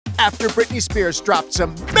after Britney Spears dropped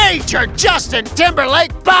some major Justin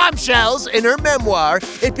Timberlake bombshells in her memoir,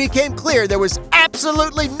 it became clear there was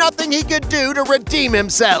absolutely nothing he could do to redeem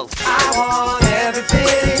himself. I want everything.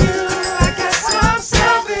 I guess I'm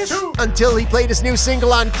selfish. Until he played his new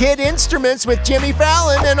single on Kid Instruments with Jimmy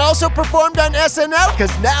Fallon and also performed on SNL,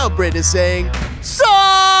 because now Brit is saying,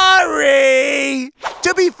 sorry!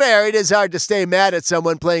 To be fair, it is hard to stay mad at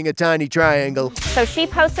someone playing a tiny triangle. So she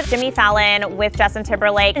posted Jimmy Fallon with Justin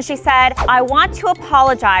Timberlake, and she said, I want to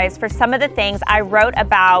apologize for some of the things I wrote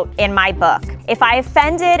about in my book. If I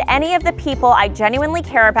offended any of the people I genuinely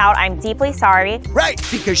care about, I'm deeply sorry. Right,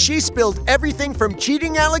 because she spilled everything from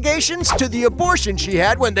cheating allegations to the abortion she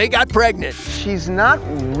had when they got pregnant. She's not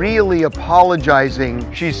really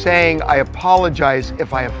apologizing. She's saying, I apologize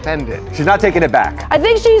if I offended. She's not taking it back. I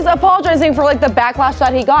think she's apologizing for like the backlash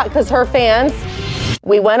that he got because her fans,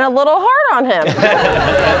 we went a little hard on him.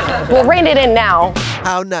 We'll rein it in now.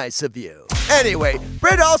 How nice of you. Anyway,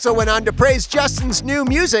 Brit also went on to praise Justin's new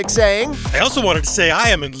music, saying, I also wanted to say I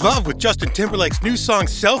am in love with Justin Timberlake's new song,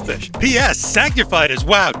 Selfish. P.S. Sanctified is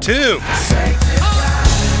wow, too.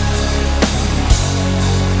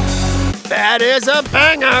 That is a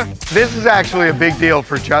banger. This is actually a big deal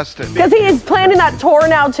for Justin. Because he is planning that tour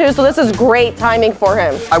now too, so this is great timing for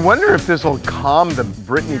him. I wonder if this will calm the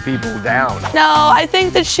Britney people down. No, I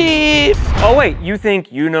think that she... Oh wait, you think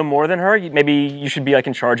you know more than her? Maybe you should be like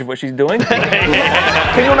in charge of what she's doing?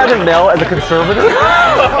 Can you imagine Mel as a conservator?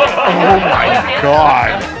 Oh my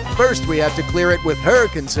God. First, we have to clear it with her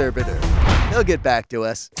conservator. He'll get back to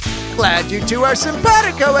us. Glad you two are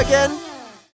simpatico again.